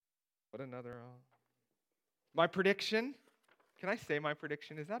What another. My prediction. Can I say my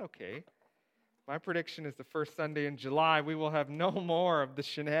prediction? Is that okay? My prediction is the first Sunday in July, we will have no more of the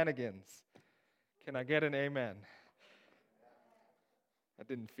shenanigans. Can I get an amen? That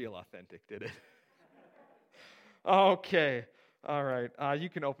didn't feel authentic, did it? Okay. All right. You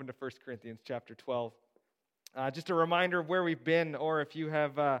can open to 1 Corinthians chapter 12. Just a reminder of where we've been, or if you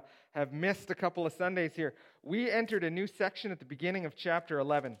have missed a couple of Sundays here. We entered a new section at the beginning of chapter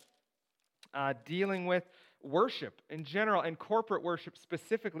 11, dealing with worship in general and corporate worship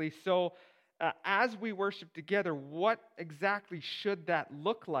specifically. So as we worship together, what exactly should that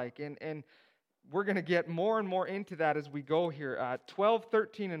look like? And we're going to get more and more into that as we go here. 12,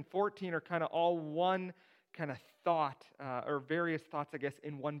 13, and 14 are kind of all one kind of thought, or various thoughts, I guess,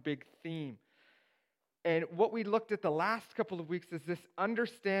 in one big theme. And what we looked at the last couple of weeks is this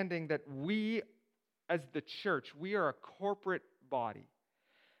understanding that we, as the church, we are a corporate body.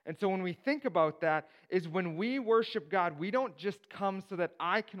 And so when we think about that, is when we worship God, we don't just come so that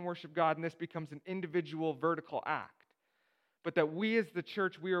I can worship God and this becomes an individual vertical act. But that we as the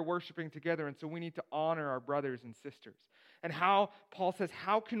church, we are worshiping together, and so we need to honor our brothers and sisters. And how, Paul says,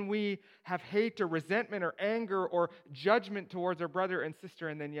 how can we have hate or resentment or anger or judgment towards our brother and sister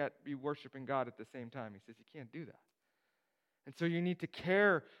and then yet be worshiping God at the same time? He says you can't do that. And so you need to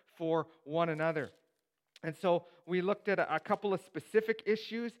care for one another. And so we looked at a couple of specific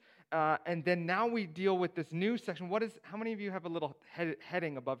issues, and then now we deal with this new section. How many of you have a little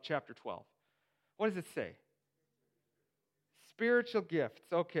heading above chapter 12? What does it say? Spiritual gifts.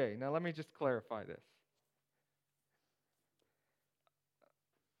 Okay, now let me just clarify this.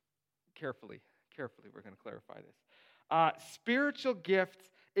 Carefully, we're going to clarify this. Spiritual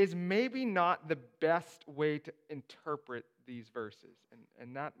gifts is maybe not the best way to interpret these verses.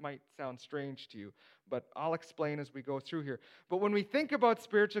 And that might sound strange to you, but I'll explain as we go through here. But when we think about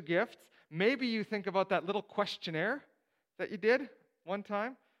spiritual gifts, maybe you think about that little questionnaire that you did one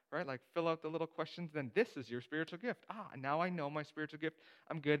time. Right, like fill out the little questions, then this is your spiritual gift. Now I know my spiritual gift.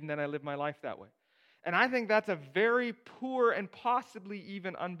 I'm good, and then I live my life that way. And I think that's a very poor and possibly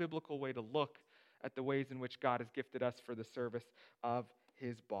even unbiblical way to look at the ways in which God has gifted us for the service of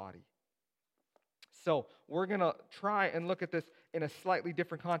His body. So we're going to try and look at this in a slightly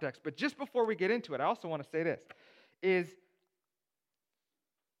different context. But just before we get into it, I also want to say this, is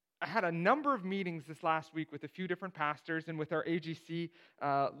I had a number of meetings this last week with a few different pastors and with our AGC,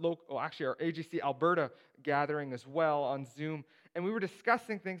 our AGC Alberta gathering as well on Zoom. And we were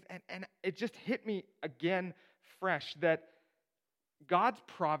discussing things, and it just hit me again fresh that God's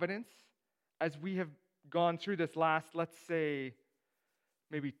providence, as we have gone through this last, let's say,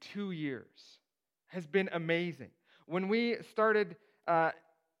 maybe 2 years, has been amazing. When we started,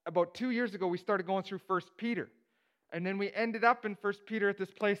 about 2 years ago, we started going through 1 Peter. And then we ended up in 1 Peter at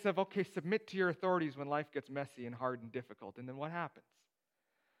this place of, okay, submit to your authorities when life gets messy and hard and difficult. And then what happens?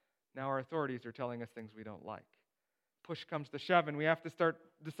 Now our authorities are telling us things we don't like. Push comes to shove, and we have to start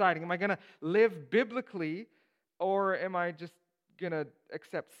deciding, am I going to live biblically, or am I just going to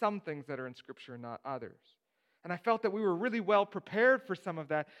accept some things that are in Scripture and not others? And I felt that we were really well prepared for some of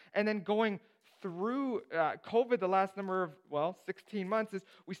that. And then going through COVID the last 16 months, is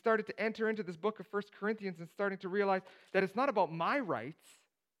we started to enter into this book of 1 Corinthians and starting to realize that it's not about my rights,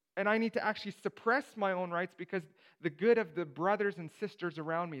 and I need to actually suppress my own rights because the good of the brothers and sisters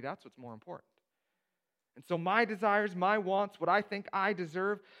around me, that's what's more important. And so my desires, my wants, what I think I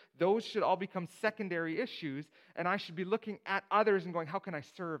deserve, those should all become secondary issues, and I should be looking at others and going, how can I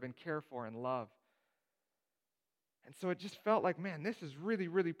serve and care for and love? And so it just felt like, man, this is really,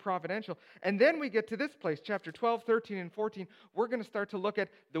 really providential. And then we get to this place, chapter 12, 13, and 14. We're going to start to look at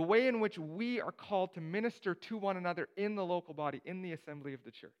the way in which we are called to minister to one another in the local body, in the assembly of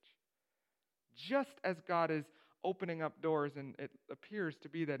the church. Just as God is opening up doors, and it appears to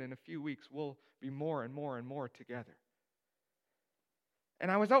be that in a few weeks we'll be more and more and more together.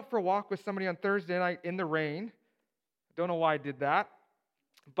 And I was out for a walk with somebody on Thursday night in the rain. Don't know why I did that.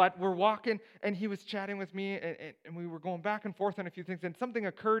 But we're walking, and he was chatting with me, and we were going back and forth on a few things, and something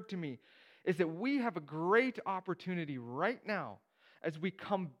occurred to me, is that we have a great opportunity right now, as we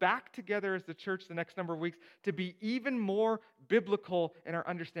come back together as the church the next number of weeks, to be even more biblical in our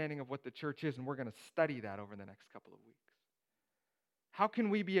understanding of what the church is, and we're going to study that over the next couple of weeks. How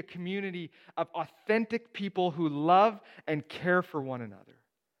can we be a community of authentic people who love and care for one another?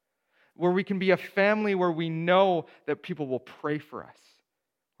 Where we can be a family where we know that people will pray for us,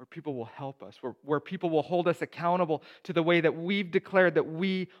 where people will help us, where people will hold us accountable to the way that we've declared that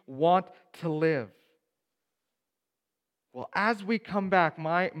we want to live. Well, as we come back,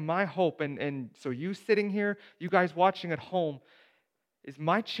 my hope, and so you sitting here, you guys watching at home, is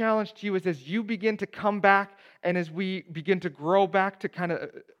my challenge to you is as you begin to come back and as we begin to grow back to kind of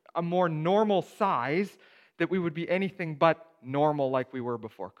a more normal size, that we would be anything but normal like we were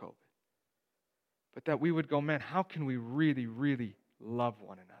before COVID. But that we would go, man, how can we really, really love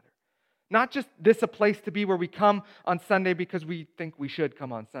one another? Not just this a place to be where we come on Sunday because we think we should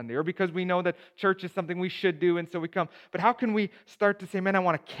come on Sunday or because we know that church is something we should do and so we come. But how can we start to say, man, I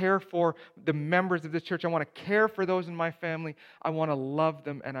want to care for the members of this church. I want to care for those in my family. I want to love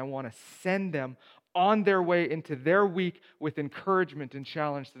them and I want to send them on their way into their week with encouragement and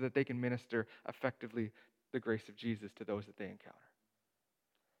challenge so that they can minister effectively the grace of Jesus to those that they encounter.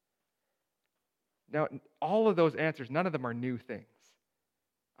 Now, all of those answers, none of them are new things.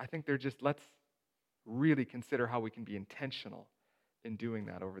 I think they're just, let's really consider how we can be intentional in doing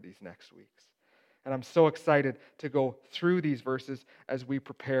that over these next weeks. And I'm so excited to go through these verses as we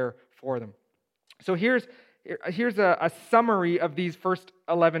prepare for them. So here's a summary of these first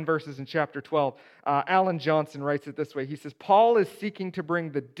 11 verses in chapter 12. Alan Johnson writes it this way. He says, Paul is seeking to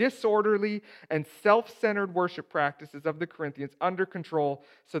bring the disorderly and self-centered worship practices of the Corinthians under control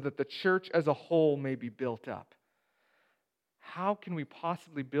so that the church as a whole may be built up. How can we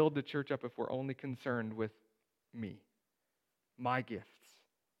possibly build the church up if we're only concerned with me, my gifts,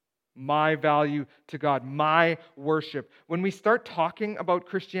 my value to God, my worship? When we start talking about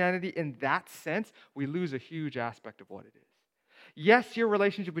Christianity in that sense, we lose a huge aspect of what it is. Yes, your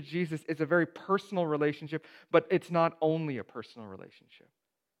relationship with Jesus is a very personal relationship, but it's not only a personal relationship.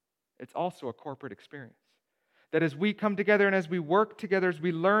 It's also a corporate experience. That as we come together and as we work together, as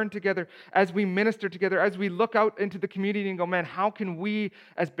we learn together, as we minister together, as we look out into the community and go, man, how can we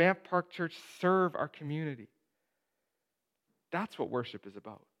as Banff Park Church serve our community? That's what worship is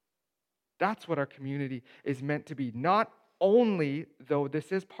about. That's what our community is meant to be. Not only, though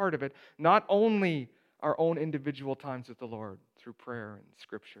this is part of it, not only our own individual times with the Lord through prayer and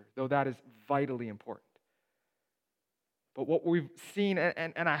Scripture, though that is vitally important. But what we've seen,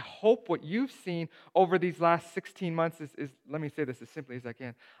 and I hope what you've seen over these last 16 months is, let me say this as simply as I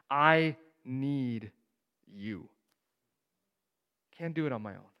can, I need you. Can't do it on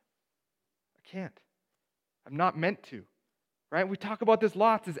my own. I can't. I'm not meant to. Right? We talk about this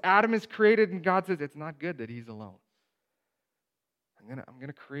lots as Adam is created and God says it's not good that he's alone. I'm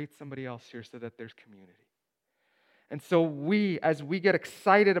gonna create somebody else here so that there's community. And so as we get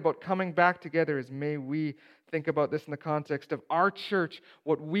excited about coming back together, may we think about this in the context of our church,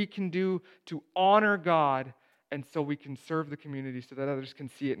 what we can do to honor God, and so we can serve the community so that others can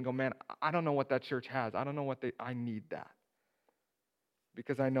see it and go, man, I don't know what that church has. I don't know I need that.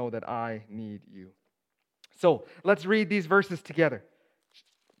 Because I know that I need you. So let's read these verses together.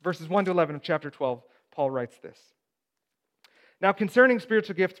 Verses 1 to 11 of chapter 12, Paul writes this. Now concerning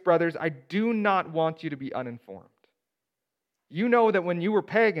spiritual gifts, brothers, I do not want you to be uninformed. You know that when you were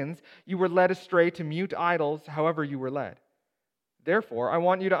pagans, you were led astray to mute idols, however you were led. Therefore, I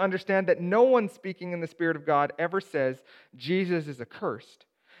want you to understand that no one speaking in the Spirit of God ever says Jesus is accursed,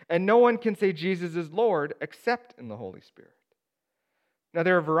 and no one can say Jesus is Lord except in the Holy Spirit. Now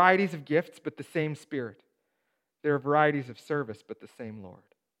there are varieties of gifts, but the same Spirit. There are varieties of service, but the same Lord.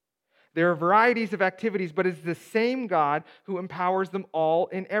 There are varieties of activities, but it's the same God who empowers them all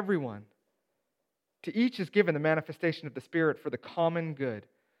in everyone. To each is given the manifestation of the Spirit for the common good.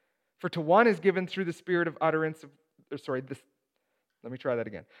 For to one is given through the Spirit of utterance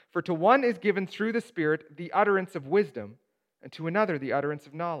For to one is given through the Spirit the utterance of wisdom, and to another the utterance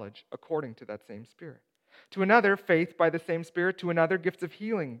of knowledge, according to that same Spirit. To another, faith by the same Spirit. To another, gifts of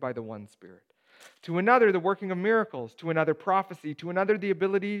healing by the one Spirit. To another, the working of miracles. To another, prophecy. To another, the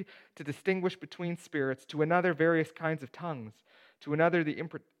ability to distinguish between spirits. To another, various kinds of tongues. To another, the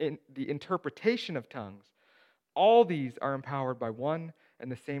interpretation of tongues. All these are empowered by one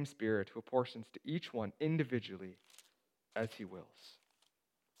and the same Spirit, who apportions to each one individually as he wills.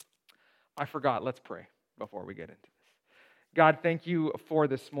 I forgot. Let's pray before we get into this. God, thank you for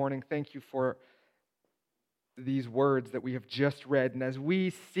this morning. Thank you for these words that we have just read. And as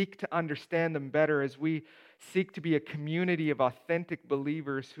we seek to understand them better, as we seek to be a community of authentic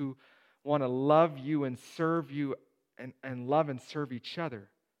believers who want to love you and serve you and love and serve each other,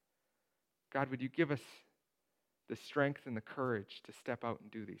 God, would you give us the strength and the courage to step out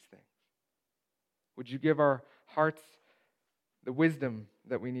and do these things? Would you give our hearts the wisdom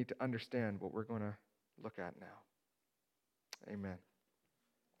that we need to understand what we're going to look at now? Amen.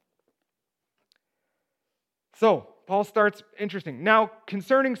 So, Paul starts interesting. Now,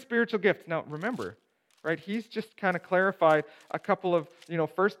 concerning spiritual gifts. Now, remember, right, he's just kind of clarified a couple of,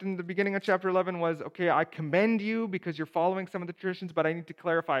 first in the beginning of chapter 11 was, okay, I commend you because you're following some of the traditions, but I need to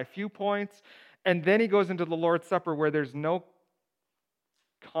clarify a few points. And then he goes into the Lord's Supper where there's no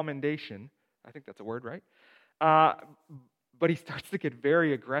commendation. I think that's a word, right? But he starts to get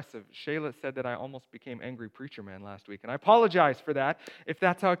very aggressive. Shayla said that I almost became angry preacher man last week, and I apologize for that if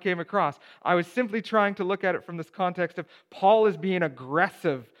that's how it came across. I was simply trying to look at it from this context of Paul is being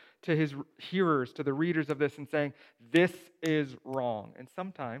aggressive to his hearers, to the readers of this, and saying, this is wrong. And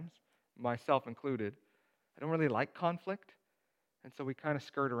sometimes, myself included, I don't really like conflict, and so we kind of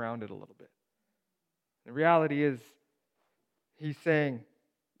skirt around it a little bit. The reality is, he's saying,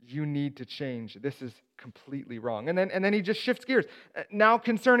 you need to change. This is completely wrong. And then he just shifts gears. Now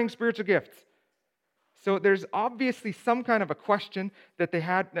concerning spiritual gifts. So there's obviously some kind of a question that they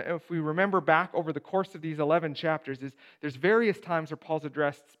had, if we remember back over the course of these 11 chapters, is there's various times where Paul's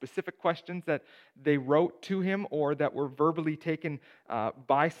addressed specific questions that they wrote to him or that were verbally taken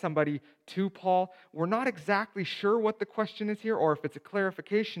by somebody to Paul. We're not exactly sure what the question is here or if it's a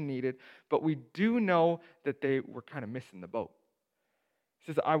clarification needed, but we do know that they were kind of missing the boat.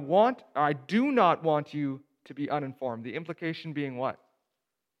 He says, I do not want you to be uninformed. The implication being what?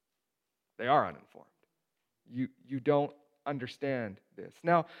 They are uninformed. You don't understand this.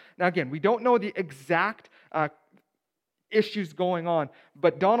 Now again, we don't know the exact issues going on,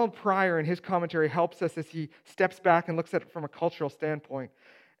 but Donald Pryor in his commentary helps us as he steps back and looks at it from a cultural standpoint.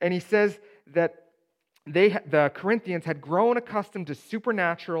 And he says that the Corinthians had grown accustomed to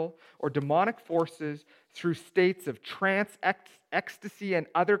supernatural or demonic forces through states of trance, ecstasy, and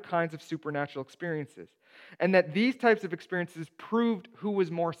other kinds of supernatural experiences. And that these types of experiences proved who was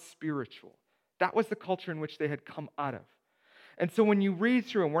more spiritual. That was the culture in which they had come out of. And so when you read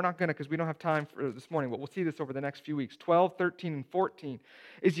through, and we're not going to because we don't have time for this morning, but we'll see this over the next few weeks, 12, 13, and 14,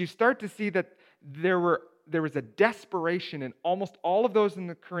 is you start to see that there was a desperation in almost all of those in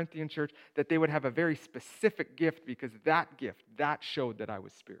the Corinthian church that they would have a very specific gift because that gift, that showed that I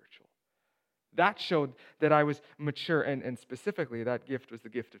was spiritual. That showed that I was mature, and specifically that gift was the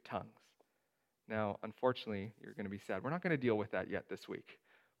gift of tongues. Now, unfortunately, you're going to be sad. We're not going to deal with that yet this week.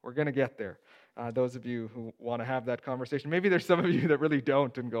 We're going to get there. Those of you who want to have that conversation, maybe there's some of you that really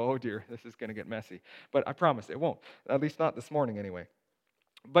don't and go, oh dear, this is going to get messy. But I promise it won't, at least not this morning anyway.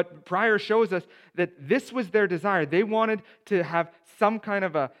 But Pryor shows us that this was their desire. They wanted to have some kind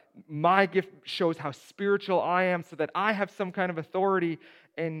of my gift shows how spiritual I am so that I have some kind of authority.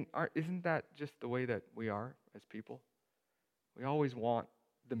 And isn't that just the way that we are as people? We always want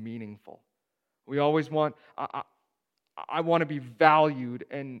the meaningful. We always want, I want to be valued,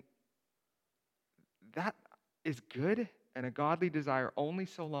 and that is good and a godly desire only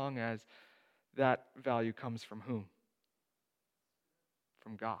so long as that value comes from whom?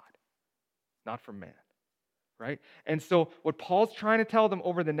 From God, not from man, right? And so what Paul's trying to tell them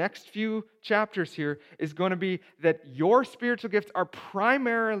over the next few chapters here is going to be that your spiritual gifts are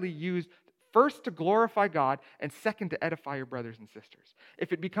primarily used first to glorify God and second to edify your brothers and sisters.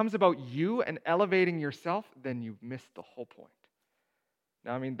 If it becomes about you and elevating yourself, then you've missed the whole point.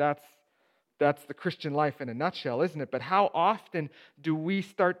 Now, I mean, that's the Christian life in a nutshell, isn't it? But how often do we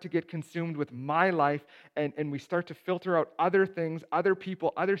start to get consumed with my life and we start to filter out other things, other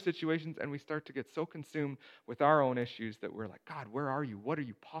people, other situations, and we start to get so consumed with our own issues that we're like, God, where are you? What are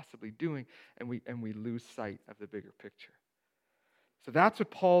you possibly doing? And we lose sight of the bigger picture. So that's what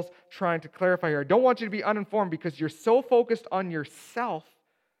Paul's trying to clarify here. I don't want you to be uninformed because you're so focused on yourself.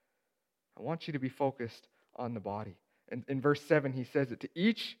 I want you to be focused on the body. And in verse 7, he says that to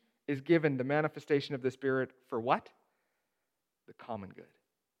each is given the manifestation of the Spirit for what? The common good.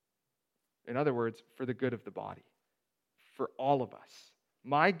 In other words, for the good of the body. For all of us.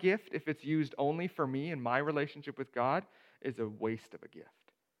 My gift, if it's used only for me and my relationship with God, is a waste of a gift.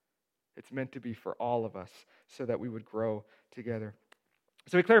 It's meant to be for all of us so that we would grow together.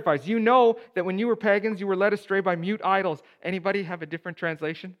 So he clarifies, you know that when you were pagans, you were led astray by mute idols. Anybody have a different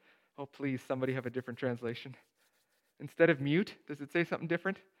translation? Oh, please, somebody have a different translation. Instead of mute, does it say something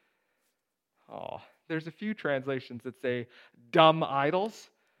different? Oh, there's a few translations that say dumb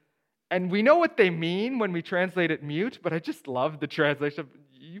idols. And we know what they mean when we translate it mute, but I just love the translation.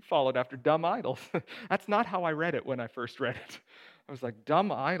 You followed after dumb idols. That's not how I read it when I first read it. I was like,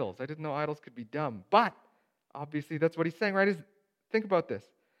 dumb idols. I didn't know idols could be dumb. But obviously that's what he's saying, right? Think about this.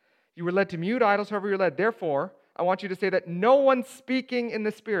 You were led to mute idols, however you're led. Therefore, I want you to say that no one's speaking in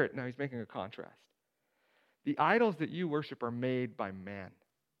the Spirit. Now he's making a contrast. The idols that you worship are made by man.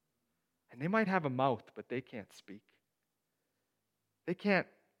 And they might have a mouth, but they can't speak. They can't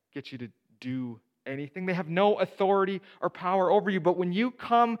get you to do anything. They have no authority or power over you. But when you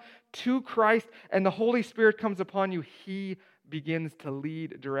come to Christ and the Holy Spirit comes upon you, He begins to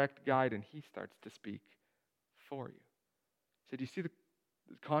lead, direct, guide, and He starts to speak for you. So do you see the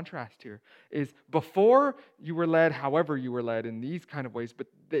contrast here is before you were led however you were led in these kind of ways, but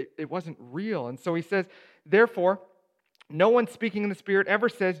it wasn't real. And so he says, therefore, no one speaking in the Spirit ever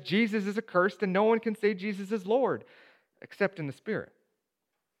says Jesus is accursed, and no one can say Jesus is Lord except in the Spirit.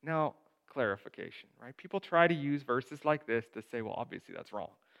 Now, clarification, right? People try to use verses like this to say, well, obviously that's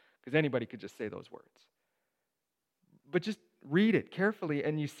wrong, because anybody could just say those words. But just read it carefully,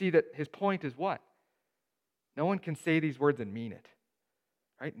 and you see that his point is what? No one can say these words and mean it,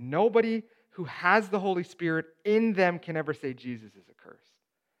 right? Nobody who has the Holy Spirit in them can ever say Jesus is accursed,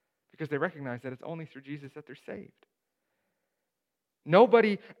 because they recognize that it's only through Jesus that they're saved.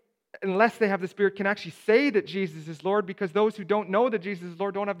 Nobody, unless they have the Spirit, can actually say that Jesus is Lord, because those who don't know that Jesus is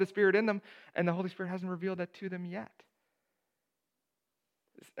Lord don't have the Spirit in them, and the Holy Spirit hasn't revealed that to them yet.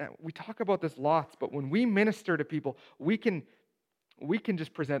 We talk about this lots, but when we minister to people, we can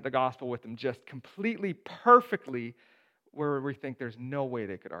just present the gospel with them just completely, perfectly, where we think there's no way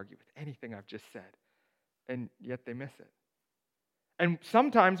they could argue with anything I've just said, and yet they miss it. And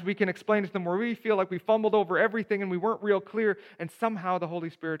sometimes we can explain to them where we feel like we fumbled over everything and we weren't real clear, and somehow the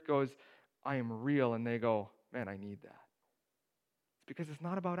Holy Spirit goes, I am real, and they go, man, I need that. It's because it's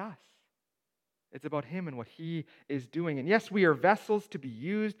not about us. It's about Him and what He is doing. And yes, we are vessels to be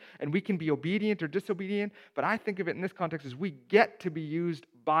used, and we can be obedient or disobedient, but I think of it in this context as we get to be used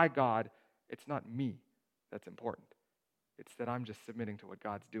by God. It's not me that's important. It's that I'm just submitting to what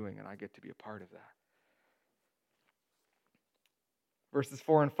God's doing, and I get to be a part of that. Verses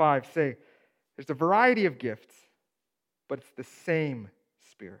 4 and 5 say, there's a variety of gifts, but it's the same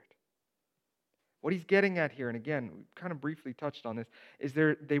Spirit. What he's getting at here, and again, we kind of briefly touched on this, is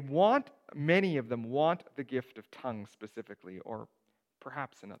many of them want the gift of tongues specifically, or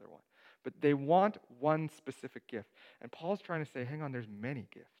perhaps another one. But they want one specific gift. And Paul's trying to say, hang on, there's many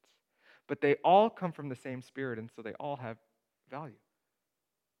gifts. But they all come from the same Spirit, and so they all have value.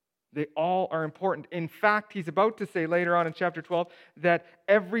 They all are important. In fact, he's about to say later on in chapter 12 that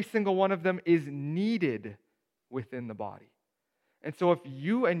every single one of them is needed within the body. And so if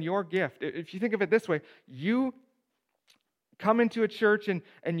you and your gift, if you think of it this way, you come into a church and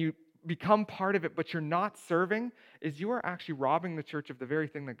you become part of it, but you're not serving, is you are actually robbing the church of the very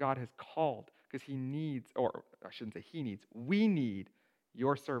thing that God has called, because He needs, or I shouldn't say He needs, we need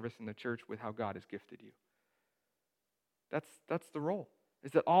your service in the church with how God has gifted you. That's the role,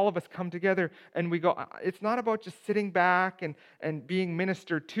 is that all of us come together and we go, it's not about just sitting back and being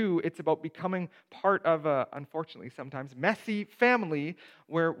ministered to, it's about becoming part of a, unfortunately sometimes, messy family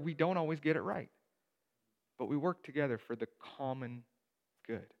where we don't always get it right. But we work together for the common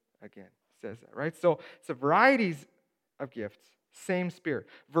good, again, says that, right? So varieties of gifts, same Spirit.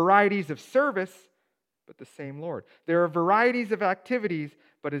 Varieties of service, but the same Lord. There are varieties of activities,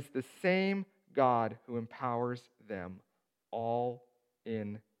 but it's the same God who empowers them all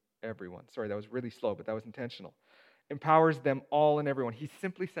in everyone. Sorry, that was really slow, but that was intentional. Empowers them all in everyone. He's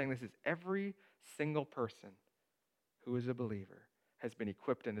simply saying this is every single person who is a believer has been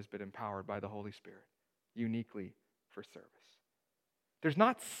equipped and has been empowered by the Holy Spirit, uniquely for service. There's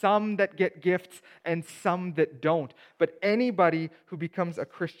not some that get gifts and some that don't, but anybody who becomes a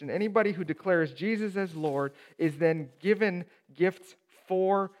Christian, anybody who declares Jesus as Lord, is then given gifts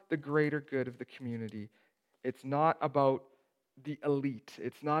for the greater good of the community. It's not about the elite.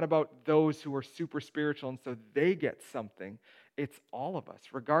 It's not about those who are super spiritual and so they get something. It's all of us,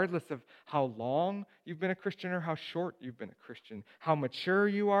 regardless of how long you've been a Christian or how short you've been a Christian, how mature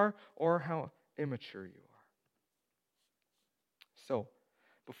you are or how immature you are. So,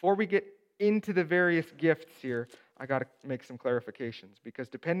 before we get into the various gifts here, I got to make some clarifications, because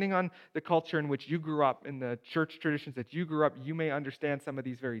depending on the culture in which you grew up, in the church traditions that you grew up, you may understand some of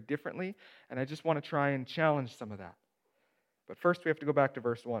these very differently, and I just want to try and challenge some of that. But first, we have to go back to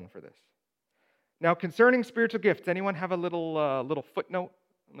verse 1 for this. Now, concerning spiritual gifts, anyone have a little footnote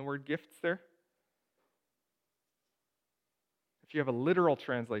on the word gifts there? If you have a literal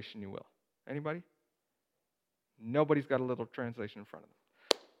translation, you will. Anybody? Nobody's got a literal translation in front of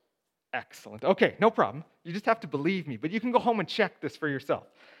them. Excellent. Okay, no problem. You just have to believe me, but you can go home and check this for yourself.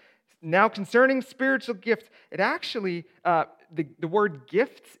 Now, concerning spiritual gifts, it actually, the word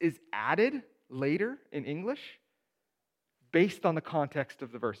gifts is added later in English, based on the context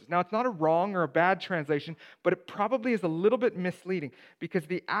of the verses. Now, it's not a wrong or a bad translation, but it probably is a little bit misleading, because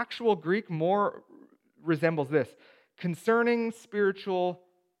the actual Greek more resembles this: concerning spiritual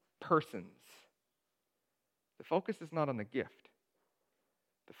persons. The focus is not on the gift.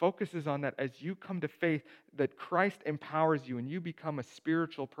 The focus is on that as you come to faith, that Christ empowers you and you become a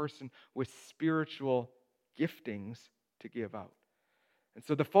spiritual person with spiritual giftings to give out. And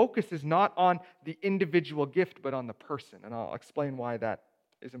so the focus is not on the individual gift, but on the person. And I'll explain why that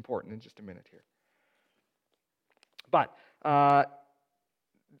is important in just a minute here. But,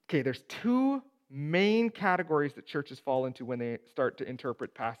 there's two main categories that churches fall into when they start to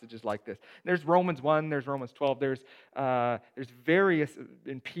interpret passages like this. There's Romans 1, there's Romans 12, there's various,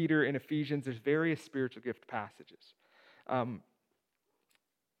 in Peter, in Ephesians, there's various spiritual gift passages.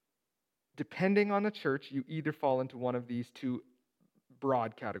 Depending on the church, you either fall into one of these two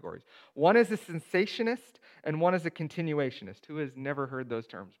broad categories. One is a cessationist, and one is a continuationist. Who has never heard those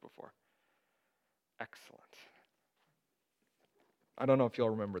terms before? Excellent. I don't know if you'll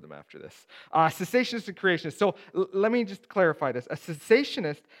remember them after this. Cessationist and creationist. So let me just clarify this. A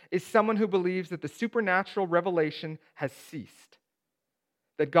cessationist is someone who believes that the supernatural revelation has ceased,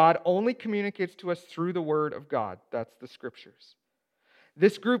 that God only communicates to us through the Word of God. That's the Scriptures.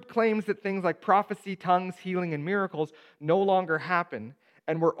 This group claims that things like prophecy, tongues, healing, and miracles no longer happen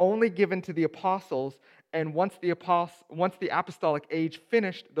and were only given to the apostles, and once the apostolic age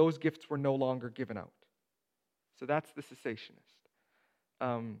finished, those gifts were no longer given out. So that's the cessationist.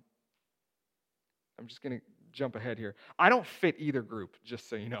 I'm just going to jump ahead here. I don't fit either group, just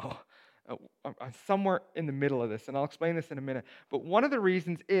so you know. I'm somewhere in the middle of this, and I'll explain this in a minute. But one of the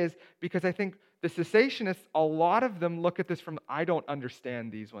reasons is because I think the cessationists, a lot of them look at this from, I don't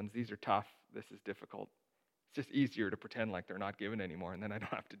understand these ones. These are tough. This is difficult. It's just easier to pretend like they're not given anymore, and then I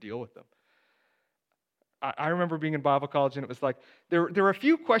don't have to deal with them. I remember being in Bible college, and it was like, there were a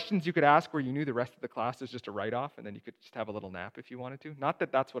few questions you could ask where you knew the rest of the class was just a write-off, and then you could just have a little nap if you wanted to. Not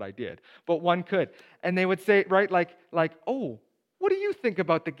that that's what I did, but one could. And they would say, right, like, oh, what do you think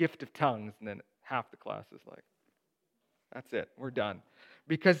about the gift of tongues? And then half the class is like, that's it, we're done.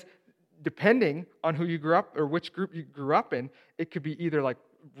 Because depending on who you grew up, or which group you grew up in, it could be either like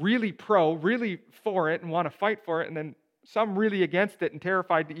really pro, really for it, and want to fight for it, and then some really against it and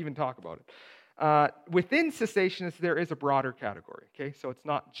terrified to even talk about it. Within cessationists, there is a broader category, okay? So it's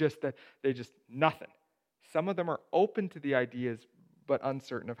not just that they just nothing. Some of them are open to the ideas, but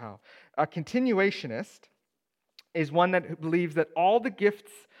uncertain of how. A continuationist is one that believes that all the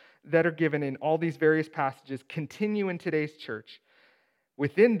gifts that are given in all these various passages continue in today's church.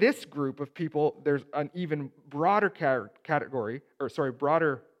 Within this group of people, there's an even broader broader,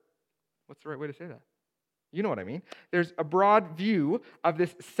 what's the right way to say that? You know what I mean. There's a broad view of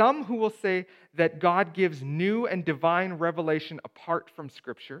this. Some who will say that God gives new and divine revelation apart from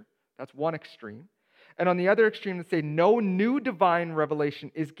Scripture. That's one extreme. And on the other extreme, they say no new divine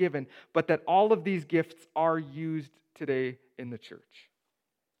revelation is given, but that all of these gifts are used today in the church.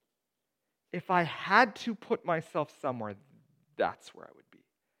 If I had to put myself somewhere, that's where I would be.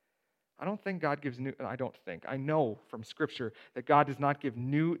 I don't think God gives I know from Scripture that God does not give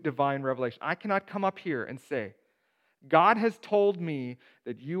new divine revelation. I cannot come up here and say, God has told me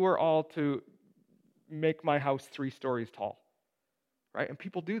that you are all to make my house 3 stories tall, right? And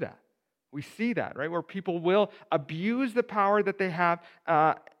people do that. We see that, right? Where people will abuse the power that they have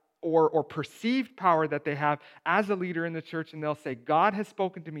or perceived power that they have as a leader in the church, and they'll say, God has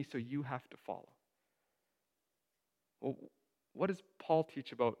spoken to me, so you have to follow. Well, what does Paul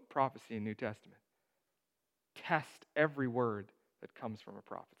teach about prophecy in New Testament? Test every word that comes from a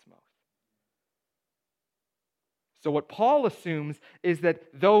prophet's mouth. So what Paul assumes is that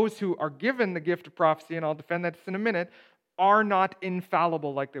those who are given the gift of prophecy, and I'll defend that in a minute, are not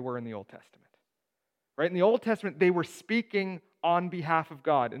infallible like they were in the Old Testament. Right? In the Old Testament, they were speaking on behalf of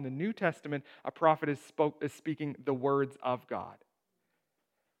God. In the New Testament, a prophet is speaking the words of God.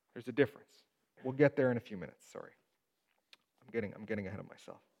 There's a difference. We'll get there in a few minutes. Sorry. I'm getting ahead of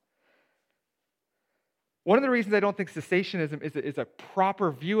myself. One of the reasons I don't think cessationism is a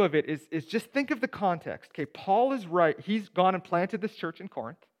proper view of it is just think of the context. Okay, Paul is right. He's gone and planted this church in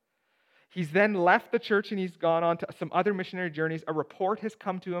Corinth. He's then left the church and he's gone on to some other missionary journeys. A report has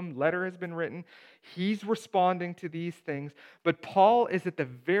come to him. Letter has been written. He's responding to these things. But Paul is at the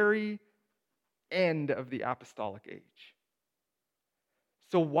very end of the apostolic age.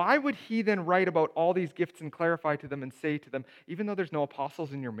 So why would he then write about all these gifts and clarify to them and say to them, even though there's no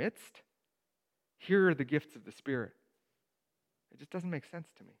apostles in your midst, here are the gifts of the Spirit? It just doesn't make sense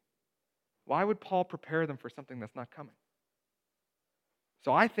to me. Why would Paul prepare them for something that's not coming?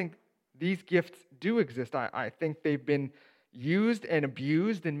 So I think these gifts do exist. I think they've been used and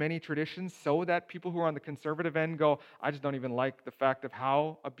abused in many traditions so that people who are on the conservative end go, I just don't even like the fact of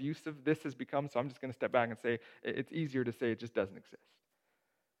how abusive this has become, so I'm just going to step back and say it's easier to say it just doesn't exist.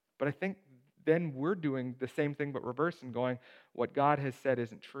 But I think then we're doing the same thing but reverse and going, what God has said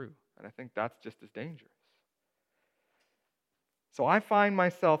isn't true. And I think that's just as dangerous. So I find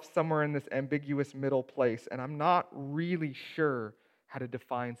myself somewhere in this ambiguous middle place, and I'm not really sure how to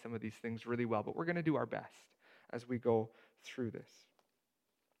define some of these things really well, but we're going to do our best as we go through this.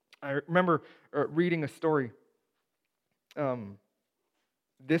 I remember reading a story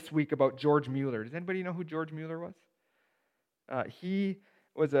this week about George Mueller. Does anybody know who George Mueller was? He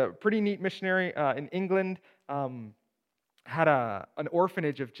was a pretty neat missionary in England, had an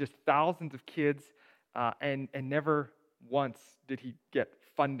orphanage of just thousands of kids, and never once did he get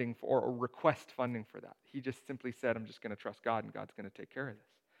funding for or request funding for that. He just simply said, I'm just going to trust God, and God's going to take care of this.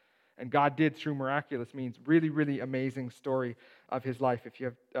 And God did through miraculous means. Really, really amazing story of his life if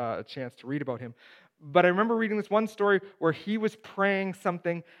you have a chance to read about him. But I remember reading this one story where he was praying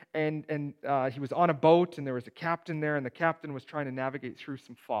something, and he was on a boat, and there was a captain there, and the captain was trying to navigate through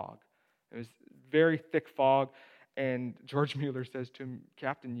some fog. It was very thick fog, and George Mueller says to him,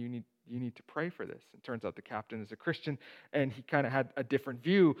 Captain, you need to pray for this. It turns out the captain is a Christian, and he kind of had a different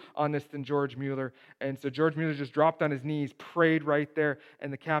view on this than George Mueller. And so George Mueller just dropped on his knees, prayed right there,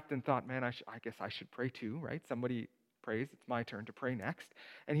 and the captain thought, man, I guess I should pray too, right? Somebody prays, it's my turn to pray next.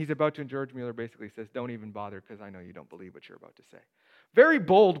 And he's about to, and George Mueller basically says, don't even bother because I know you don't believe what you're about to say. Very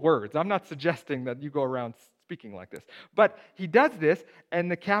bold words. I'm not suggesting that you go around speaking like this. But he does this, and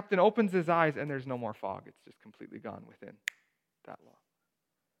the captain opens his eyes, and there's no more fog. It's just completely gone within that long.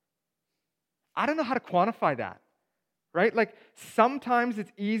 I don't know how to quantify that, right? Like sometimes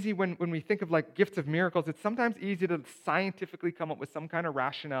it's easy when we think of like gifts of miracles, it's sometimes easy to scientifically come up with some kind of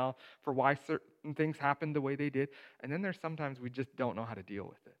rationale for why certain things happened the way they did. And then there's sometimes we just don't know how to deal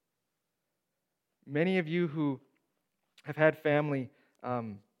with it. Many of you who have had family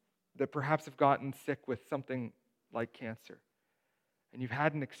that perhaps have gotten sick with something like cancer, and you've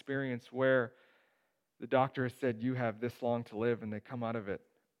had an experience where the doctor has said you have this long to live, and they come out of it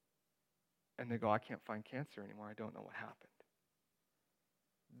and they go, I can't find cancer anymore. I don't know what happened.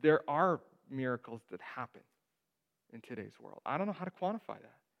 There are miracles that happen in today's world. I don't know how to quantify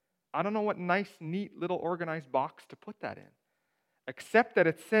that. I don't know what nice, neat, little organized box to put that in, except that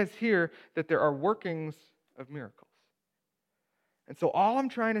it says here that there are workings of miracles. And so all I'm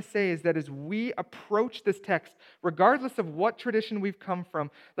trying to say is that as we approach this text, regardless of what tradition we've come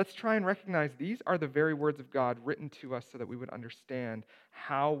from, let's try and recognize these are the very words of God written to us so that we would understand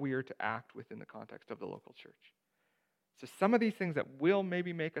how we are to act within the context of the local church. So some of these things that will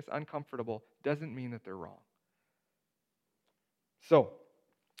maybe make us uncomfortable doesn't mean that they're wrong. So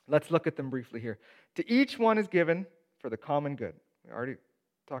let's look at them briefly here. To each one is given for the common good. We already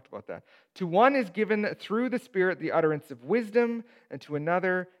talked about that. To one is given through the Spirit the utterance of wisdom, and to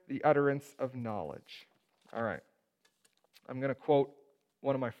another the utterance of knowledge. All right. I'm going to quote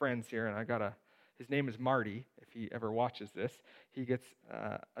one of my friends here, and his name is Marty. If he ever watches this, he gets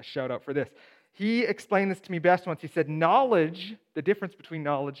a shout out for this. He explained this to me best once. He said, knowledge, the difference between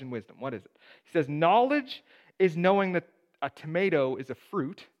knowledge and wisdom, what is it? He says, knowledge is knowing that a tomato is a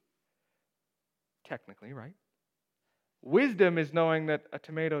fruit, technically, right? Wisdom is knowing that a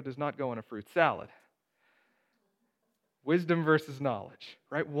tomato does not go in a fruit salad. Wisdom versus knowledge,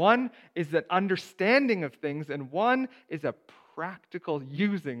 right? One is an understanding of things, and one is a practical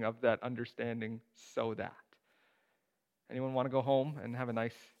using of that understanding so that. Anyone want to go home and have a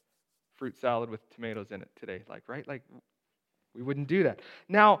nice fruit salad with tomatoes in it today? Right? We wouldn't do that.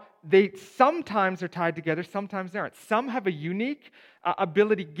 Now, they sometimes are tied together, sometimes they aren't. Some have a unique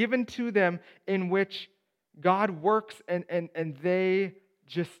ability given to them in which God works and they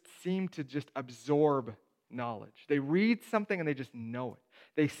just seem to just absorb knowledge. They read something and they just know it.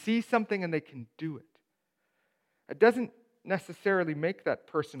 They see something and they can do it. It doesn't necessarily make that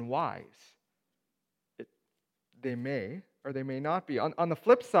person wise. They may or they may not be. On the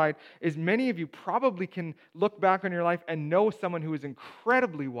flip side is many of you probably can look back on your life and know someone who is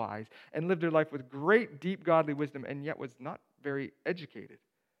incredibly wise and lived their life with great, deep, godly wisdom and yet was not very educated.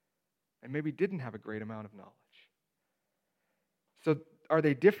 And maybe didn't have a great amount of knowledge. So are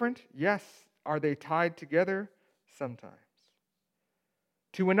they different? Yes. Are they tied together? Sometimes.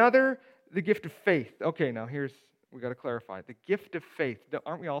 To another, the gift of faith. Okay, now we got to clarify. The gift of faith.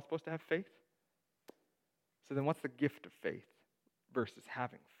 Aren't we all supposed to have faith? So then what's the gift of faith versus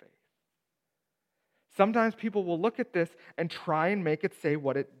having faith? Sometimes people will look at this and try and make it say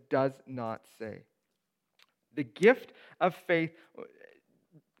what it does not say. The gift of faith,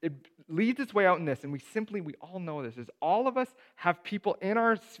 it leads its way out in this, and we all know this, is all of us have people in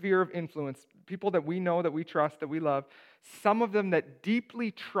our sphere of influence, people that we know, that we trust, that we love, some of them that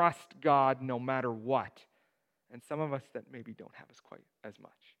deeply trust God no matter what, and some of us that maybe don't have us quite as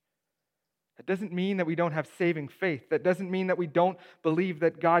much. That doesn't mean that we don't have saving faith. That doesn't mean that we don't believe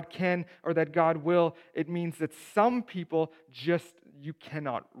that God can or that God will. It means that some people you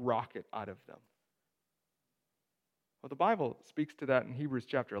cannot rock it out of them. Well, the Bible speaks to that in Hebrews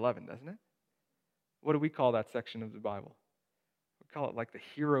chapter 11, doesn't it? What do we call that section of the Bible? We call it like the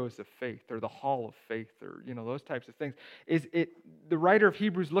heroes of faith or the hall of faith or, those types of things. The writer of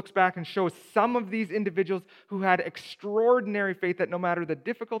Hebrews looks back and shows some of these individuals who had extraordinary faith that no matter the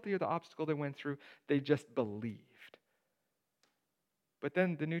difficulty or the obstacle they went through, they just believed. But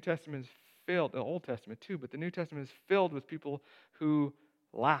then the New Testament is filled, the Old Testament too, but the New Testament is filled with people who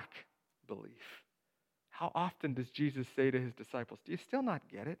lack belief. How often does Jesus say to his disciples, do you still not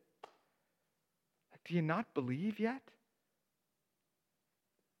get it? Do you not believe yet?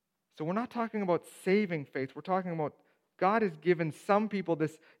 So we're not talking about saving faith. We're talking about God has given some people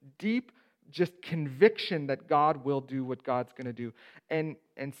this deep just conviction that God will do what God's going to do. And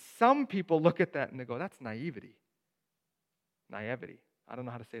some people look at that and they go, that's naivety. Naivety. I don't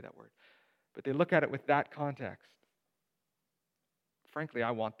know how to say that word. But they look at it with that context. Frankly,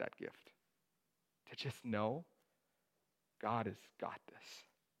 I want that gift. To just know God has got this.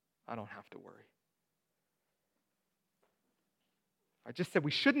 I don't have to worry. I just said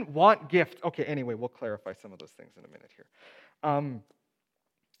we shouldn't want gifts. Okay, anyway, we'll clarify some of those things in a minute here.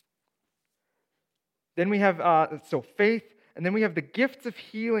 Then we have, faith, and then we have the gifts of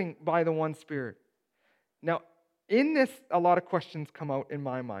healing by the one Spirit. Now, in this, a lot of questions come out in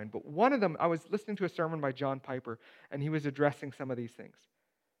my mind, but one of them, I was listening to a sermon by John Piper, and he was addressing some of these things.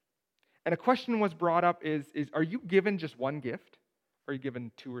 And a question was brought up is are you given just one gift? Are you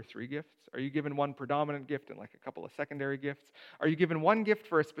given 2 or 3 gifts? Are you given one predominant gift and like a couple of secondary gifts? Are you given one gift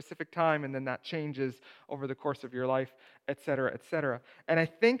for a specific time and then that changes over the course of your life, et cetera, et cetera? And I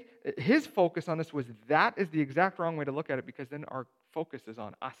think his focus on this was that is the exact wrong way to look at it because then our focus is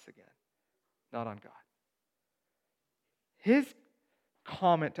on us again, not on God. His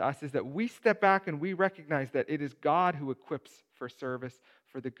comment to us is that we step back and we recognize that it is God who equips for service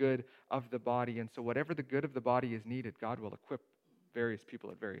for the good of the body. And so whatever the good of the body is needed, God will equip various people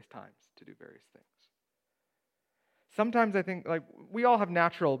at various times to do various things. Sometimes I think we all have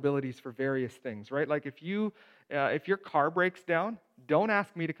natural abilities for various things, right? Like if your car breaks down, don't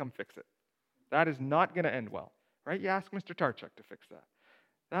ask me to come fix it. That is not going to end well, right? You ask Mr. Tarchuk to fix that.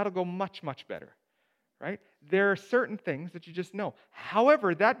 That'll go much, much better. Right? There are certain things that you just know.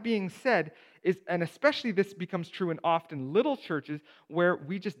 However, that being said, and especially this becomes true in often little churches where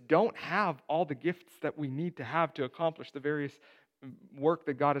we just don't have all the gifts that we need to have to accomplish the various work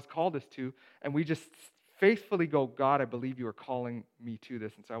that God has called us to, and we just faithfully go, God, I believe you are calling me to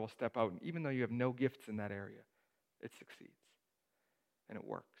this, and so I will step out. And even though you have no gifts in that area, it succeeds, and it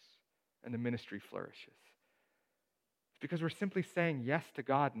works, and the ministry flourishes. It's because we're simply saying yes to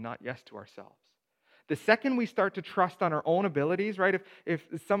God and not yes to ourselves. The second we start to trust on our own abilities, right? If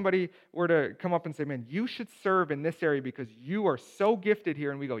somebody were to come up and say, man, you should serve in this area because you are so gifted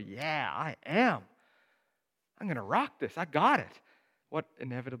here, and we go, yeah, I am. I'm going to rock this. I got it. What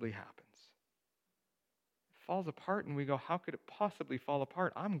inevitably happens? It falls apart, and we go, how could it possibly fall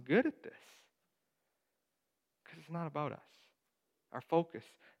apart? I'm good at this. Because it's not about us. Our focus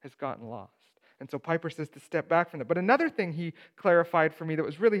has gotten lost. And so Piper says to step back from that. But another thing he clarified for me that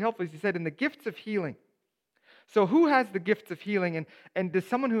was really helpful is he said in the gifts of healing. So who has the gifts of healing? And does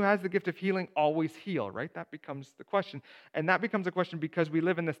someone who has the gift of healing always heal, right? That becomes the question. And that becomes a question because we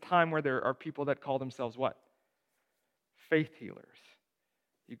live in this time where there are people that call themselves what? Faith healers.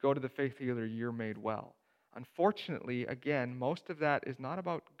 You go to the faith healer, you're made well. Unfortunately, again, most of that is not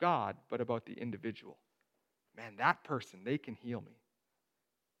about God, but about the individual. Man, that person, they can heal me.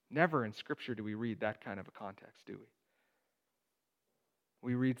 Never in Scripture do we read that kind of a context, do we?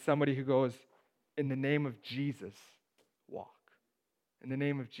 We read somebody who goes, in the name of Jesus, walk. In the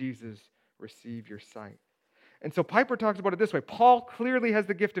name of Jesus, receive your sight. And so Piper talks about it this way. Paul clearly has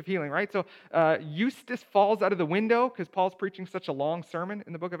the gift of healing, right? So Eustace falls out of the window because Paul's preaching such a long sermon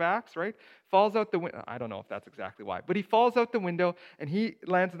in the book of Acts, right? Falls out the window. I don't know if that's exactly why. But he falls out the window and he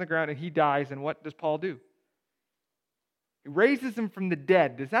lands on the ground and he dies. And what does Paul do? He raises him from the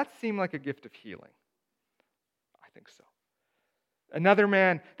dead. Does that seem like a gift of healing? I think so. Another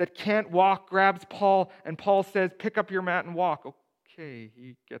man that can't walk grabs Paul, and Paul says, pick up your mat and walk. Okay,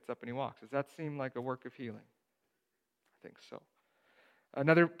 he gets up and he walks. Does that seem like a work of healing? I think so.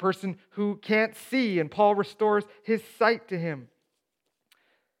 Another person who can't see, and Paul restores his sight to him.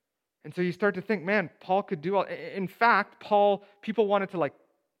 And so you start to think, man, Paul could do all. In fact, people wanted to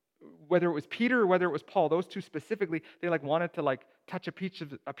whether it was Peter or whether it was Paul, those two specifically, they wanted to touch a piece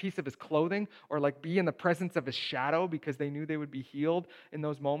of his clothing or be in the presence of his shadow because they knew they would be healed in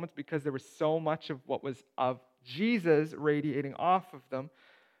those moments because there was so much of what was of Jesus radiating off of them.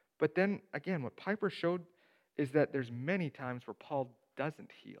 But then again, what Piper showed is that there's many times where Paul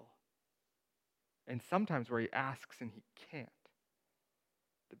doesn't heal. And sometimes where he asks and he can't.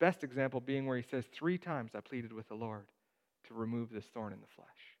 The best example being where he says, 3 times I pleaded with the Lord to remove this thorn in the flesh.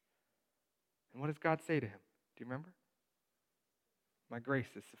 And what does God say to him? Do you remember? My grace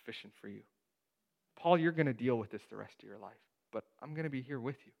is sufficient for you. Paul, you're going to deal with this the rest of your life, but I'm going to be here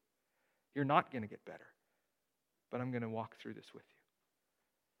with you. You're not going to get better, but I'm going to walk through this with you.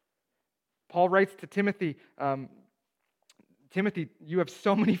 Paul writes to Timothy, Timothy, you have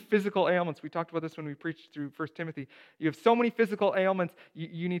so many physical ailments. We talked about this when we preached through 1 Timothy. You have so many physical ailments,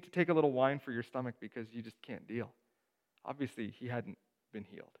 you need to take a little wine for your stomach because you just can't deal. Obviously, he hadn't been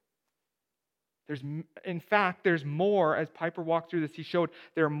healed. In fact, there's more. As Piper walked through this, he showed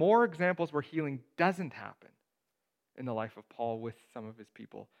there are more examples where healing doesn't happen in the life of Paul with some of his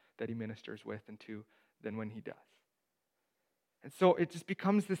people that he ministers with and to than when he does. And so it just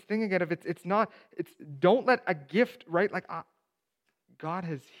becomes this thing again of don't let a gift, right? Like God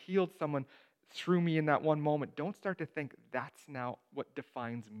has healed someone through me in that one moment. Don't start to think that's now what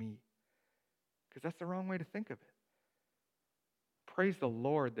defines me. Because that's the wrong way to think of it. Praise the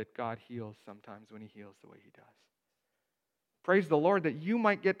Lord that God heals sometimes when he heals the way he does. Praise the Lord that you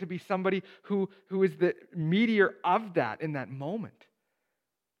might get to be somebody who is the mediator of that in that moment.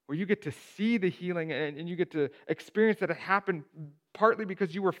 Where you get to see the healing and you get to experience that it happened partly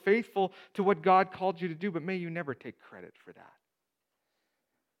because you were faithful to what God called you to do, but may you never take credit for that.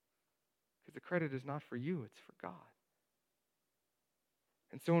 Because the credit is not for you, it's for God.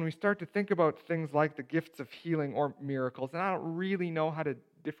 And so when we start to think about things like the gifts of healing or miracles, and I don't really know how to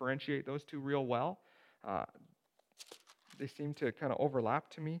differentiate those two real well, they seem to kind of overlap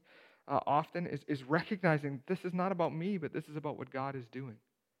to me often, is recognizing this is not about me, but this is about what God is doing.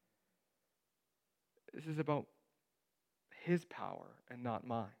 This is about his power and not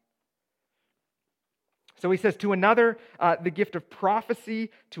mine. So he says, to another, the gift of prophecy,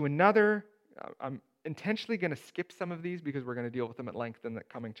 to another, I'm intentionally going to skip some of these because we're going to deal with them at length in the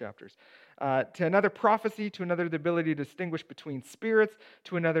coming chapters. To another, prophecy, to another, the ability to distinguish between spirits,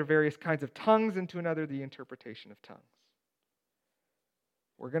 to another, various kinds of tongues, and to another, the interpretation of tongues.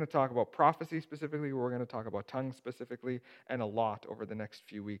 We're going to talk about prophecy specifically, we're going to talk about tongues specifically, and a lot over the next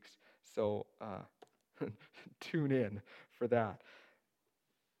few weeks. So tune in for that.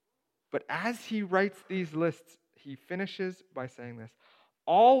 But as he writes these lists, he finishes by saying this.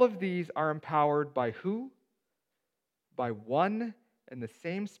 All of these are empowered by who? By one and the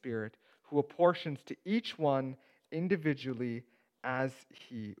same Spirit who apportions to each one individually as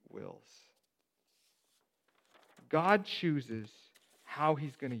he wills. God chooses how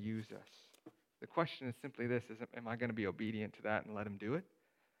he's going to use us. The question is simply this, am I going to be obedient to that and let him do it?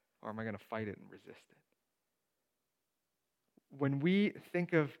 Or am I going to fight it and resist it?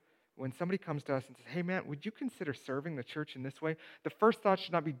 When somebody comes to us and says, hey man, would you consider serving the church in this way? The first thought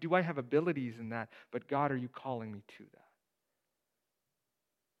should not be, do I have abilities in that? But God, are you calling me to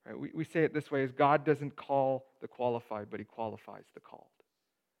that? Right? We say it this way, is God doesn't call the qualified, but he qualifies the called.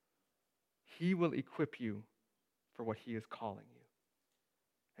 He will equip you for what he is calling you.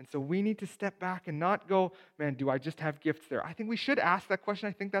 And so we need to step back and not go, man, do I just have gifts there? I think we should ask that question.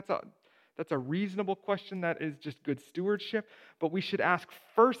 I think that's a reasonable question that is just good stewardship. But we should ask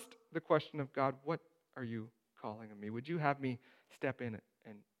first the question of God, what are you calling of me? Would you have me step in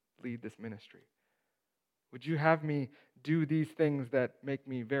and lead this ministry? Would you have me do these things that make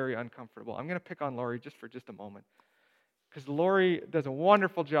me very uncomfortable? I'm going to pick on Lori just for a moment. Because Lori does a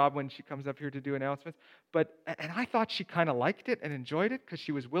wonderful job when she comes up here to do announcements. And I thought she kind of liked it and enjoyed it because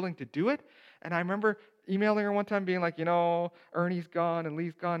she was willing to do it. And I remember emailing her one time being like, Ernie's gone and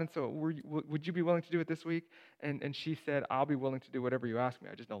Lee's gone, and so would you be willing to do it this week? And she said, I'll be willing to do whatever you ask me.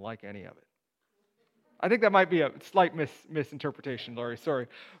 I just don't like any of it. I think that might be a slight misinterpretation, Lori. Sorry.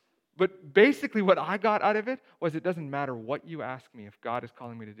 But basically what I got out of it was it doesn't matter what you ask me. If God is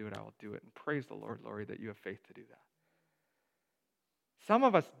calling me to do it, I will do it. And praise the Lord, Lori, that you have faith to do that. Some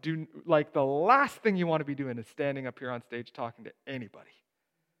of us do, like the last thing you want to be doing is standing up here on stage talking to anybody.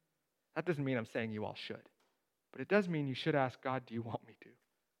 That doesn't mean I'm saying you all should. But it does mean you should ask God, do you want me to?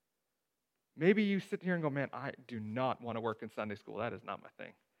 Maybe you sit here and go, man, I do not want to work in Sunday school. That is not my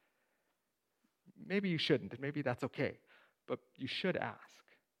thing. Maybe you shouldn't, and maybe that's okay. But you should ask,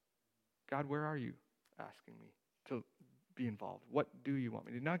 God, where are you asking me to be involved? What do you want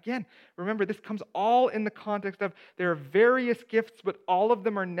me to do? Now again, remember, this comes all in the context of there are various gifts, but all of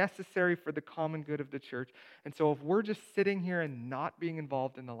them are necessary for the common good of the church. And so if we're just sitting here and not being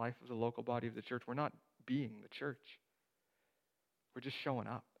involved in the life of the local body of the church, we're not being the church. We're just showing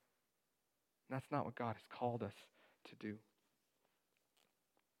up. And that's not what God has called us to do.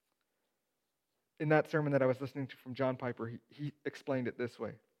 In that sermon that I was listening to from John Piper, he explained it this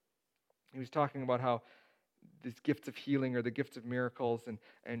way. He was talking about how these gifts of healing or the gifts of miracles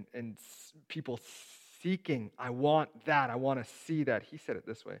and people seeking. I want that. I want to see that. He said it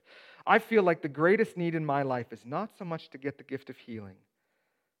this way. I feel like the greatest need in my life is not so much to get the gift of healing,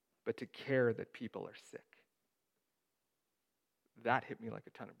 but to care that people are sick. That hit me like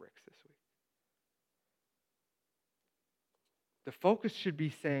a ton of bricks this week. The focus should be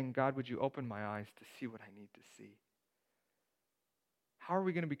saying, God, would you open my eyes to see what I need to see? How are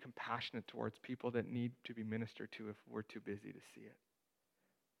we going to be compassionate towards people that need to be ministered to if we're too busy to see it?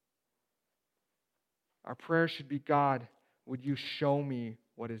 Our prayer should be, God, would you show me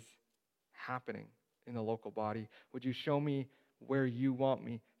what is happening in the local body? Would you show me where you want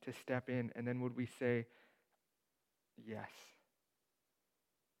me to step in? And then would we say, yes,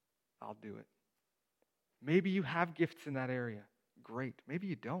 I'll do it. Maybe you have gifts in that area. Great. Maybe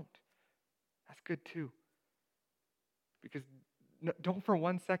you don't. That's good too. Because don't for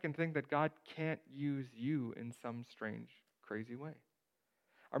 1 second think that God can't use you in some strange, crazy way.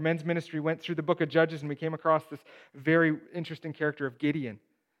 Our men's ministry went through the book of Judges and we came across this very interesting character of Gideon.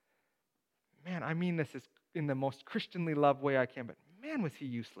 Man, I mean this is in the most Christianly loved way I can, but man, was he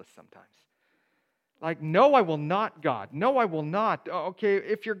useless sometimes. Like, no, I will not, God. No, I will not. Okay,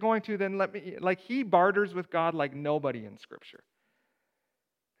 if you're going to, then let me. Like, he barters with God like nobody in Scripture.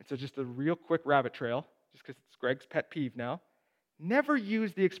 And so just a real quick rabbit trail, just because it's Greg's pet peeve now. Never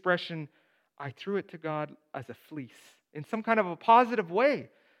use the expression, I threw it to God as a fleece, in some kind of a positive way.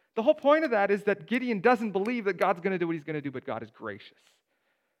 The whole point of that is that Gideon doesn't believe that God's going to do what he's going to do, but God is gracious.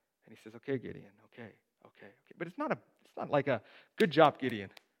 And he says, okay, Gideon, okay. But it's not like a, good job, Gideon.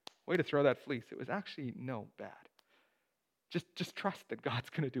 Way to throw that fleece. It was actually, no, bad. Just trust that God's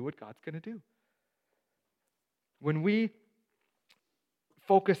going to do what God's going to do. When we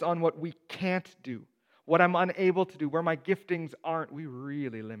focus on what we can't do, what I'm unable to do, where my giftings aren't, we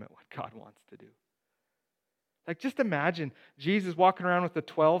really limit what God wants to do. Like, just imagine Jesus walking around with the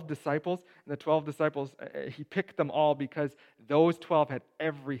 12 disciples, and the 12 disciples, he picked them all because those 12 had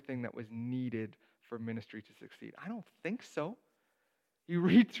everything that was needed for ministry to succeed. I don't think so. You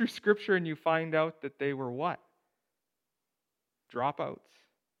read through Scripture and you find out that they were what? Dropouts,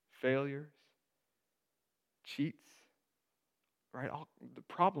 failures, cheats, right? All the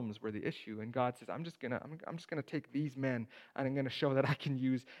problems were the issue, and God says, I'm just gonna take these men and I'm gonna show that I can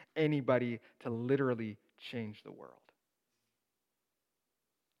use anybody to literally change the world.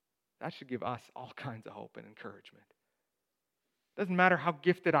 That should give us all kinds of hope and encouragement. Doesn't matter how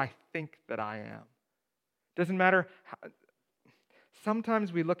gifted I think that I am. Doesn't matter how.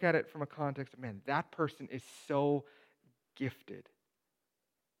 Sometimes we look at it from a context of, man, that person is so gifted.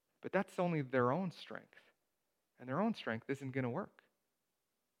 But that's only their own strength. And their own strength isn't going to work.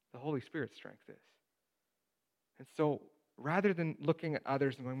 The Holy Spirit's strength is. And so rather than looking at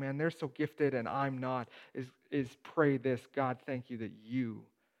others and going, man, they're so gifted and I'm not, is pray this, God, thank you that you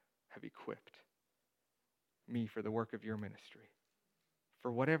have equipped me for the work of your ministry,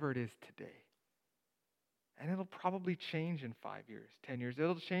 for whatever it is today. And it'll probably change in 5 years, 10 years.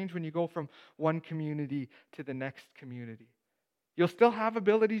 It'll change when you go from one community to the next community. You'll still have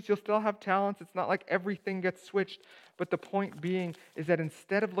abilities, you'll still have talents. It's not like everything gets switched. But the point being is that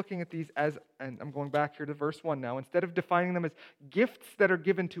instead of looking at these as, and I'm going back here to verse 1 now, instead of defining them as gifts that are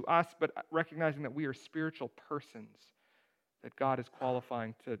given to us, but recognizing that we are spiritual persons, that God is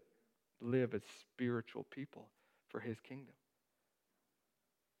qualifying to live as spiritual people for his kingdom.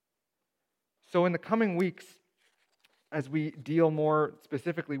 So in the coming weeks, as we deal more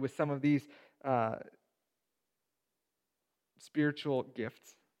specifically with some of these spiritual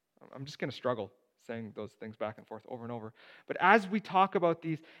gifts, I'm just going to struggle saying those things back and forth over and over. But as we talk about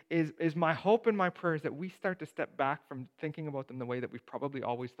these, is my hope and my prayer is that we start to step back from thinking about them the way that we've probably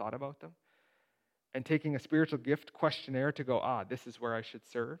always thought about them, and taking a spiritual gift questionnaire to go, this is where I should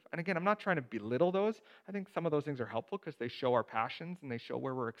serve. And again, I'm not trying to belittle those. I think some of those things are helpful because they show our passions and they show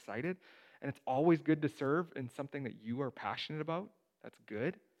where we're excited. And it's always good to serve in something that you are passionate about. That's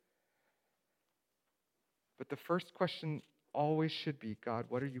good. But the first question always should be, God,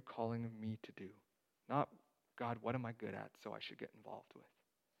 what are you calling me to do? Not, God, what am I good at so I should get involved with?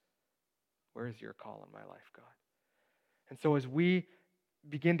 Where is your call in my life, God? And so as we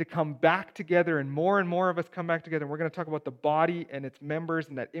begin to come back together and more of us come back together, and we're going to talk about the body and its members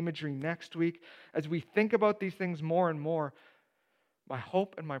and that imagery next week, as we think about these things more and more, my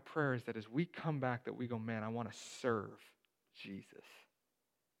hope and my prayer is that as we come back, that we go, man, I want to serve Jesus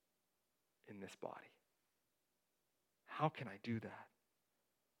in this body. How can I do that?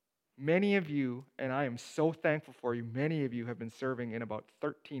 Many of you, and I am so thankful for you, many of you have been serving in about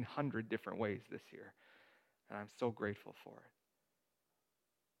 1,300 different ways this year. And I'm so grateful for it.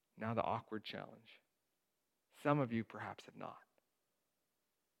 Now the awkward challenge. Some of you perhaps have not.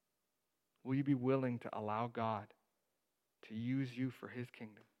 Will you be willing to allow God to use you for his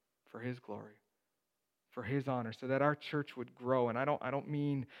kingdom, for his glory, for his honor, so that our church would grow? And I don't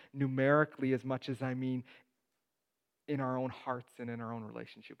mean numerically as much as I mean in our own hearts and in our own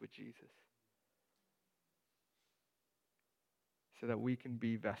relationship with Jesus, so that we can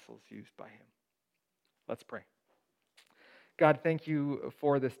be vessels used by him. Let's pray. God, thank you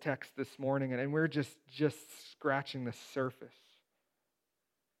for this text this morning, and we're just scratching the surface.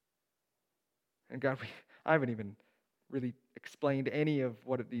 And God, I haven't even really explained any of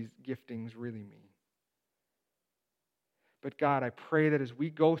what these giftings really mean. But God, I pray that as we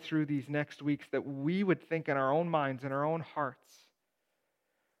go through these next weeks, that we would think in our own minds, in our own hearts,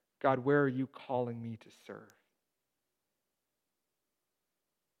 God, where are you calling me to serve?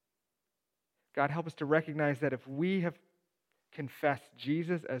 God, help us to recognize that if we have confessed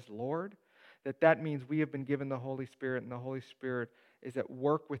Jesus as Lord, that means we have been given the Holy Spirit, and the Holy Spirit is at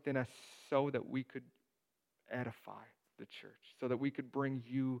work within us so that we could edify the church, so that we could bring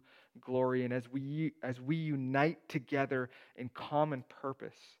you glory. And as we unite together in common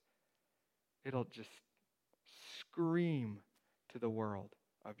purpose, it'll just scream to the world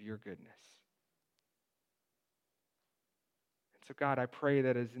of your goodness. And so God, I pray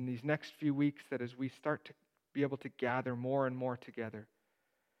that as in these next few weeks, that as we start to be able to gather more and more together,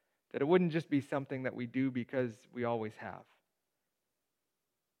 that it wouldn't just be something that we do because we always have,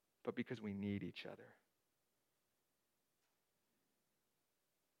 but because we need each other.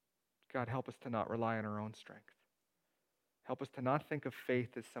 God, help us to not rely on our own strength. Help us to not think of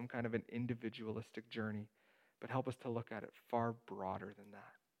faith as some kind of an individualistic journey, but help us to look at it far broader than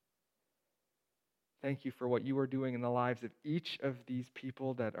that. Thank you for what you are doing in the lives of each of these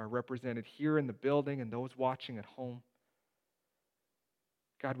people that are represented here in the building and those watching at home.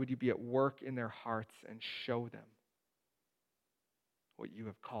 God, would you be at work in their hearts and show them what you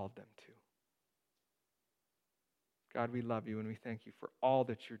have called them to? God, we love you and we thank you for all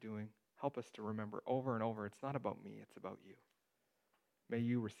that you're doing. Help us to remember over and over, it's not about me, it's about you. May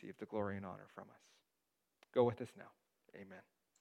you receive the glory and honor from us. Go with us now. Amen.